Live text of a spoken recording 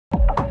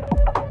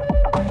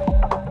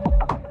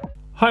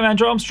Hi, I'm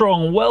Andrew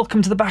Armstrong.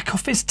 Welcome to the Back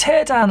Office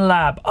Teardown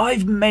Lab.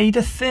 I've made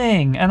a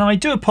thing, and I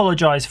do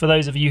apologise for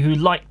those of you who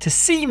like to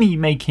see me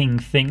making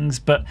things,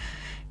 but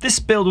this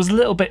build was a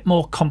little bit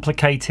more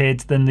complicated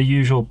than the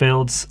usual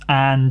builds,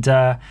 and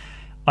I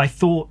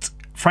thought,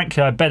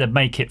 frankly, I'd better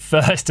make it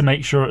first to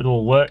make sure it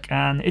all work,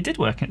 and it did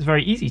work. It's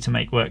very easy to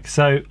make work,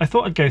 so I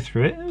thought I'd go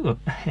through it. Oh, look,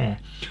 a hair.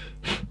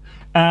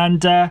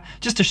 And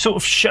just to sort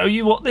of show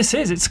you what this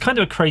is, it's kind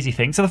of a crazy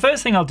thing. So the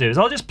first thing I'll do is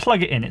I'll just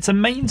plug it in. It's a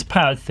mains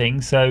powered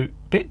thing, so a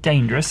bit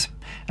dangerous.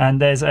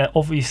 And there's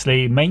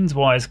obviously mains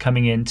wires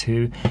coming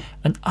into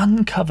an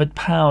uncovered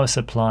power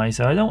supply.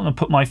 So I don't want to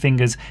put my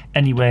fingers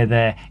anywhere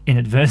there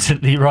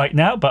inadvertently right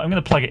now, but I'm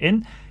going to plug it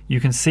in. You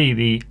can see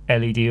the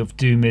LED of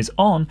doom is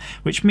on,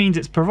 which means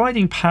it's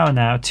providing power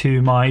now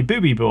to my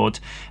Boobie board.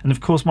 And of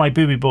course my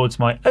Boobie board's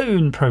my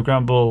own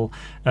programmable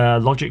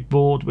logic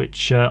board,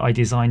 which I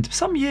designed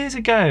some years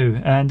ago.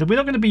 And we're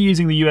not going to be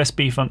using the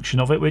USB function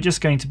of it, we're just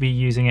going to be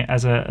using it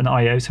as an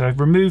I/O. So I've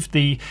removed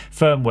the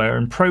firmware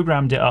and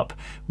programmed it up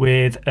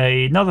with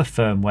another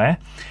firmware,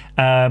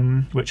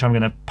 which I'm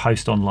going to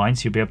post online,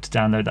 so you'll be able to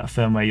download that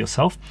firmware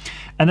yourself.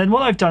 And then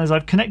what I've done is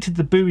I've connected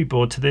the Boobie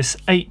board to this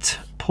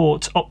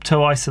 8-port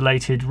opto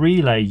isolated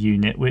relay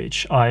unit,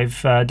 which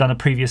I've done a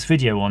previous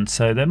video on.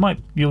 So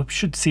you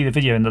should see the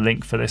video in the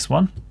link for this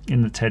one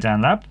in the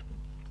Teardown Lab.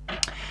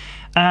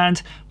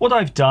 And what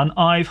I've done,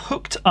 I've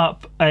hooked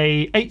up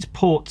 8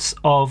 ports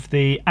of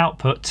the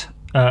output,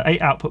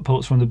 8 output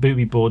ports from the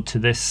Boobie board to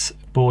this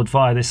board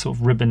via this sort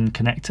of ribbon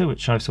connector,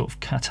 which I've sort of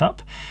cut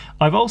up.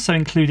 I've also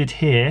included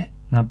here,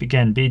 now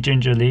again, be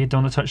gingerly,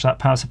 don't want to touch that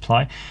power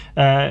supply.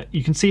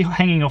 You can see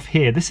hanging off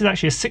here, this is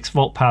actually a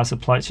 6-volt power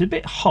supply. It's a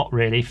bit hot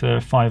really for a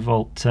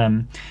 5-volt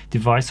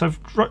device. So I've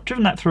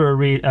driven that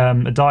through a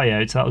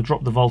diode, so that'll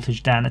drop the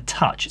voltage down a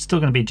touch. It's still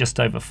going to be just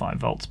over 5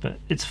 volts, but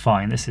it's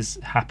fine. This is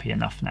happy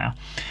enough now.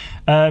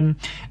 And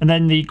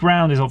then the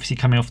ground is obviously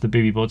coming off the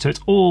Boobie board, so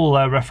it's all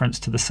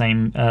referenced to the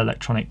same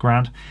electronic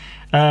ground.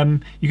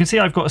 You can see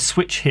I've got a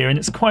switch here, and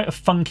it's quite a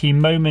funky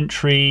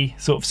momentary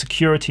sort of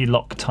security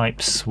lock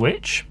type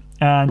switch.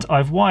 And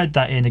I've wired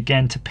that in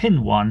again to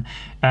pin 1,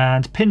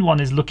 and pin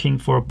 1 is looking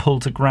for a pull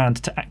to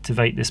ground to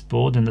activate this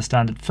board in the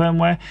standard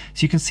firmware.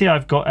 So you can see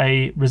I've got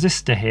a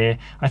resistor here.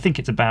 I think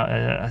it's about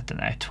I don't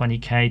know,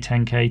 20k,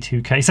 10k,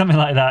 2k, something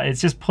like that.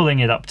 It's just pulling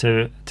it up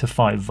to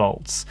 5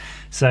 volts.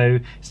 So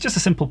it's just a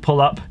simple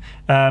pull up.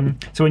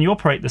 So when you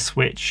operate the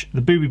switch,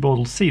 the Boobie board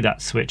will see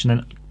that switch and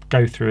then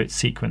go through its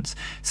sequence.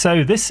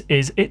 So this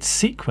is its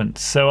sequence.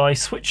 So I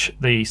switch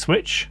the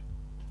switch,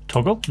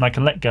 toggle, and I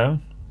can let go,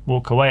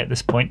 walk away at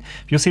this point.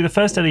 You'll see the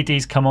first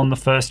LEDs come on the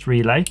first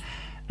relay,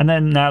 and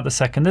then now the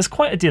second. There's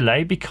quite a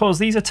delay because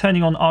these are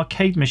turning on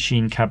arcade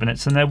machine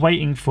cabinets and they're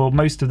waiting for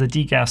most of the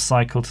degauss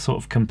cycle to sort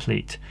of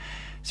complete.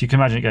 So you can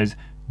imagine it goes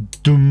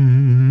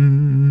doom,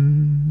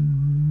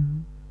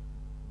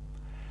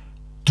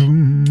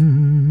 doom.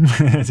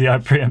 See, I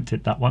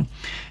preempted that one.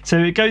 So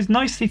it goes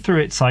nicely through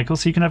its cycle,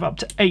 so you can have up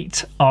to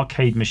 8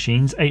 arcade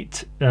machines,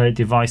 8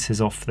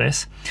 devices off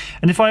this.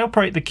 And if I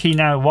operate the key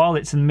now while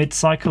it's in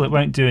mid-cycle, it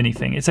won't do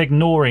anything. It's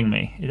ignoring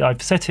me.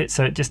 I've set it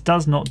so it just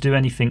does not do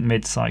anything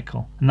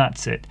mid-cycle, and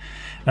that's it.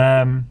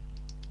 And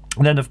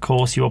then of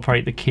course you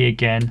operate the key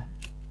again,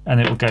 and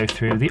it will go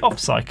through the off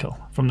cycle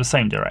from the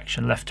same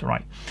direction, left to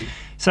right.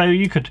 So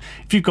you could,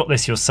 if you've got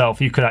this yourself,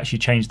 you could actually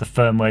change the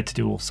firmware to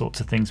do all sorts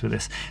of things with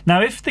this.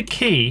 Now if the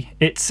key,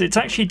 it's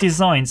actually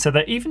designed so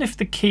that even if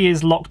the key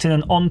is locked in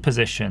an on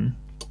position,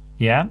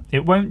 yeah,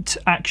 it won't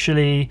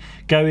actually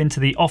go into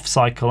the off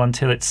cycle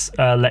until it's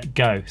let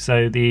go.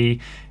 So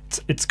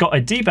it's got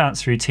a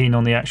debounce routine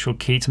on the actual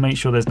key to make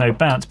sure there's no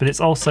bounce, but it's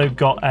also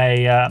got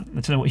a I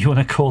don't know what you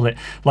want to call it,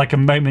 like a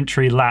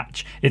momentary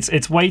latch.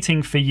 It's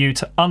waiting for you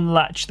to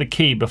unlatch the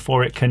key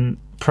before it can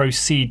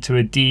proceed to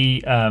a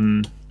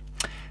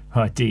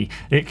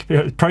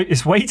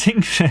it's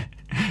waiting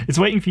it's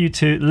waiting for you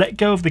to let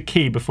go of the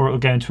key before it will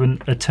go into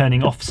a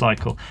turning off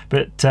cycle.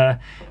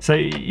 But so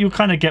you'll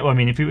kind of get what I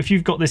mean. If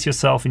you've got this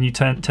yourself and you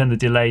turn the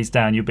delays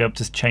down, you'll be able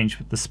to change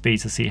the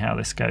speed to see how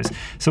this goes.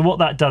 So what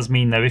that does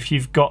mean though, if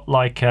you've got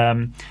like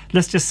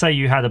let's just say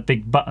you had a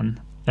big button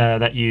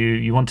that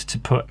you wanted to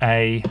put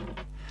a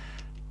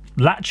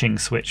latching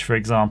switch, for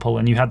example,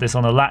 and you had this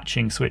on a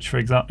latching switch, for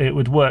example, it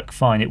would work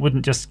fine. It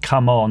wouldn't just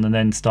come on and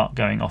then start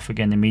going off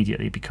again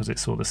immediately because it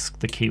saw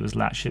the key was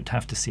latched. It'd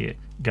have to see it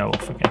go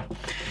off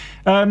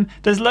again.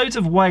 There's loads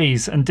of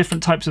ways and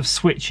different types of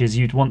switches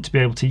you'd want to be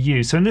able to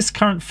use. So in this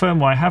current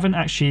firmware, I haven't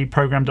actually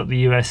programmed up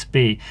the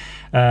USB.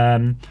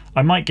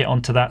 I might get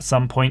onto that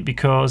some point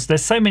because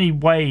there's so many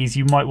ways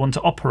you might want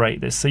to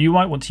operate this. So you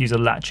might want to use a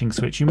latching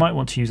switch, you might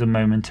want to use a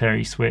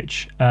momentary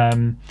switch,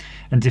 and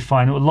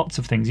define lots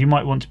of things. You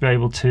might want to be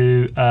able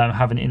to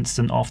have an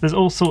instant off. There's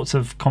all sorts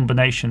of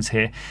combinations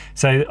here.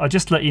 So I'll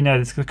just let you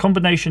know the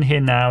combination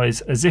here now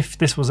is as if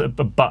this was a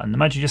button.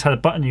 Imagine you just had a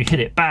button, you hit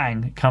it,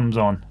 bang, it comes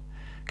on.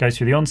 Goes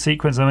through the on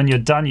sequence, and when you're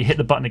done you hit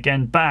the button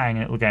again, bang,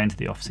 and it will go into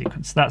the off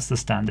sequence. That's the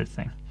standard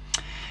thing.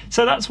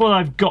 So that's what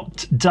I've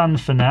got done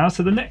for now.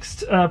 So the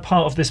next part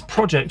of this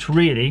project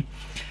really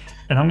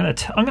and I'm going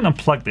to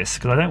unplug this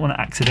because I don't want to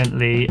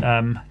accidentally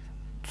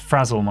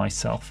frazzle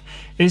myself,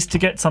 is to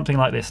get something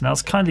like this. And I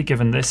was kindly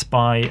given this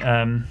by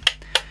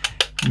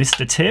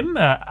Mr. Tim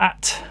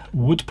at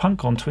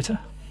Woodpunk on Twitter.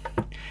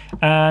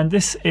 And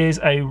this is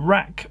a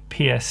rack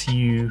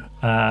PSU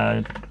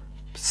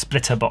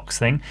splitter box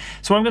thing.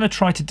 So what I'm going to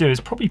try to do is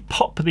probably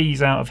pop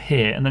these out of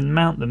here and then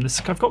mount them.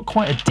 I've got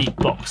quite a deep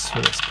box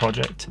for this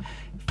project.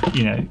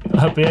 You know,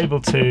 I'll be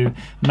able to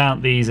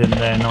mount these in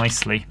there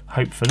nicely,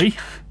 hopefully,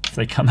 if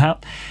they come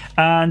out.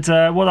 And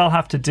what I'll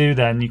have to do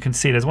then, you can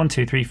see there's 1,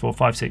 2, 3, 4,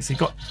 5, 6. You've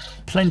got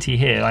plenty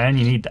here. I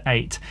only need the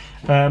 8.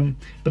 But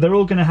they're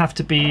all going to have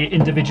to be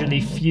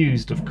individually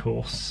fused, of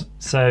course.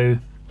 So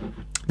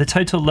the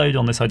total load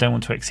on this I don't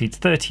want to exceed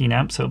 13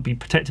 amps, so it'll be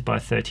protected by a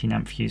 13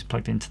 amp fuse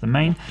plugged into the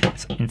main.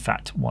 It's in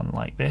fact one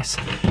like this.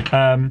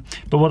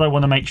 But what I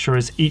want to make sure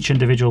is each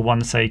individual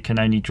one, say, can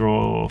only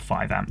draw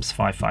 5 amps,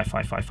 5, 5,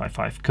 5, 5, 5,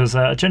 5, because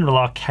a general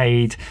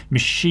arcade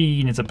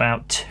machine is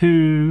about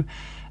 2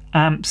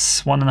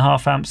 amps,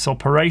 1.5 amps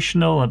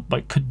operational,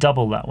 but could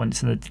double that when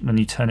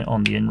you turn it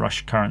on. The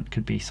inrush current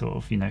could be sort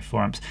of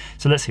 4 amps.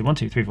 So let's see, 1,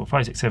 2, 3, 4,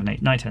 5, 6, 7,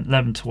 8, 9, 10,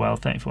 11, 12,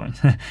 13,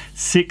 14,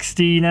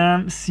 16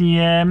 amps.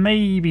 Yeah,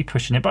 maybe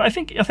pushing it, but I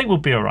think we'll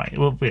be all right.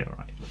 We'll be all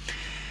right.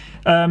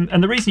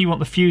 And the reason you want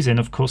the fuse in,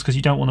 of course, because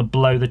you don't want to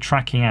blow the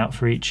tracking out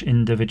for each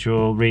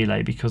individual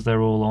relay, because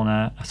they're all on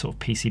a sort of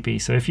PCB.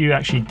 So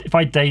if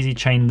I daisy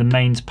chain the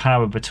mains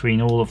power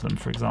between all of them,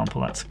 for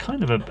example, that's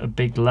kind of a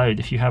big load.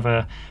 If you have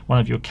one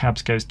of your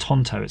cabs goes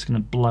tonto, it's going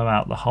to blow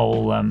out the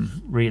whole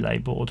relay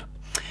board.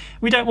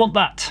 We don't want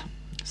that.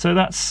 So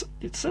that's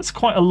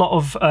quite a lot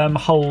of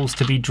holes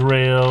to be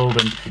drilled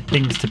and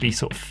things to be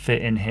sort of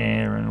fit in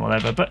here and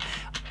whatever. But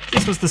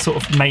this was the sort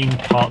of main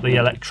part, the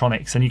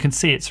electronics, and you can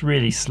see it's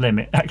really slim.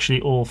 It actually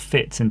all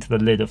fits into the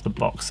lid of the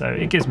box, so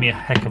it gives me a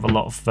heck of a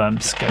lot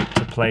of scope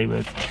to play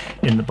with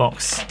in the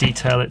box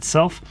detail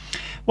itself.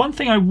 One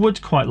thing I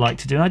would quite like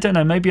to do, and I don't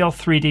know, maybe I'll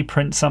 3D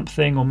print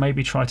something or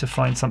maybe try to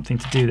find something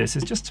to do this,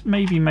 is just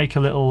maybe make a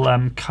little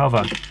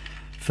cover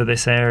for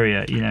this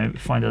area,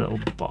 find a little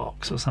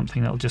box or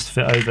something that'll just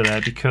fit over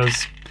there,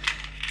 because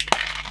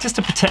just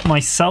to protect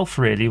myself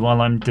really while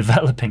I'm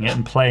developing it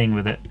and playing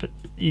with it. But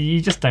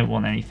you just don't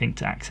want anything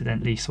to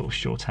accidentally sort of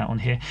short out on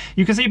here.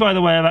 You can see, by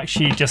the way, I've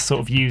actually just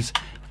sort of used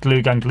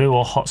glue gun glue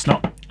or hot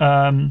snot.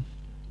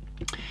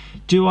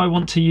 Do I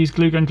want to use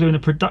glue gun glue in a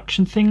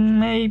production thing?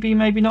 Maybe,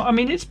 maybe not. I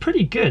mean, it's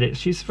pretty good.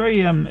 It's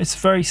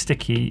very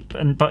sticky,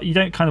 but you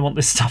don't kind of want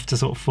this stuff to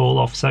sort of fall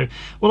off. So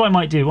what I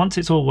might do, once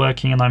it's all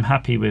working and I'm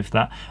happy with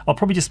that, I'll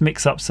probably just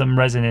mix up some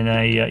resin in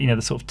a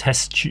the sort of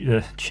chest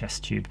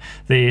tube,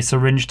 the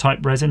syringe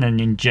type resin,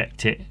 and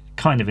inject it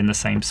kind of in the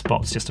same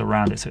spots just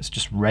around it, so it's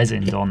just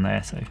resined on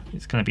there, so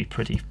it's going to be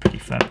pretty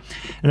firm.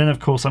 And then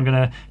of course I'm going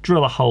to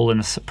drill a hole in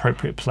this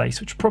appropriate place,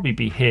 which will probably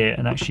be here,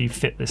 and actually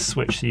fit this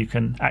switch so you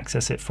can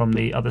access it from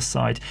the other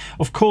side.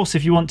 Of course,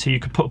 if you want to, you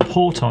could put a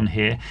port on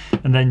here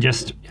and then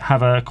just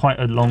have quite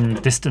a long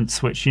distance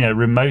switch,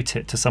 remote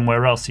it to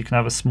somewhere else. You can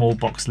have a small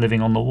box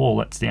living on the wall.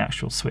 That's the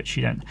actual switch.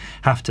 You don't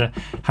have to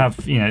have,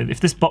 if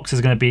this box is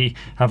going to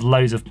have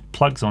loads of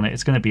plugs on it,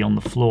 it's going to be on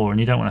the floor,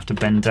 and you don't want to have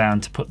to bend down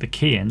to put the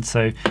key in.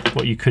 So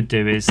what you could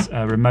do is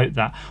remote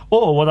that.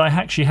 Or what I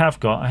actually have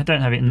got, I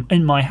don't have it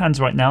in my hands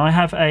right now, I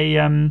have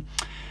a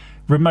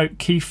remote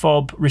key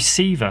fob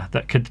receiver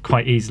that could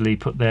quite easily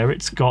put there.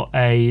 It's got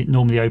a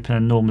normally open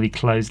and normally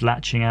closed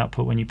latching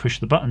output when you push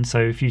the button, so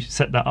if you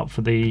set that up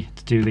to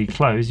do the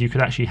close, you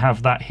could actually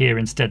have that here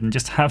instead and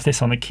just have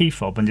this on a key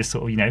fob and just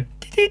sort of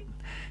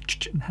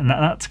and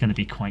that's going to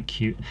be quite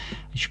cute.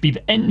 It should be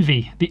the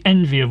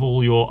envy of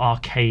all your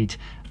arcade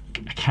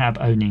cab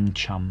owning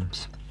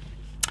chums.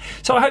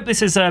 So I hope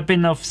this has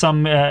been of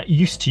some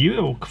use to you,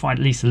 or find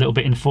at least a little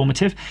bit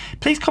informative.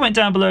 Please comment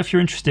down below if you're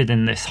interested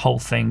in this whole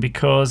thing,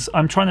 because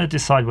I'm trying to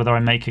decide whether I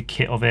make a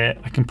kit of it.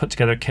 I can put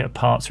together a kit of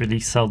parts, really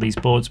sell these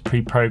boards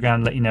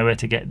pre-programmed, let you know where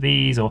to get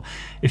these, or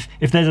if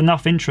there's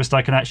enough interest,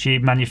 I can actually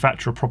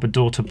manufacture a proper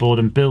daughter board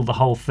and build the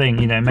whole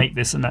thing, make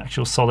this an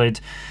actual solid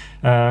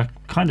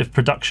kind of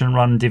production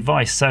run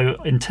device. So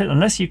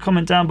unless you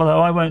comment down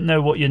below, I won't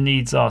know what your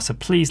needs are. So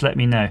please let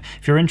me know.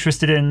 If you're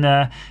interested in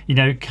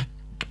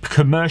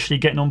commercially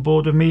getting on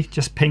board with me,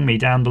 just ping me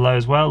down below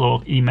as well,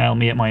 or email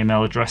me at my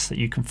email address that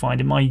you can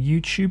find in my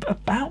YouTube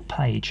about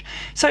page.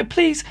 So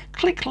please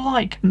click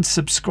like and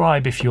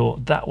subscribe if you're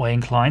that way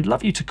inclined.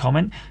 Love you to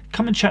comment.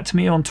 Come and chat to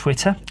me on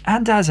Twitter,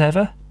 and as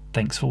ever,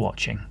 thanks for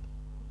watching.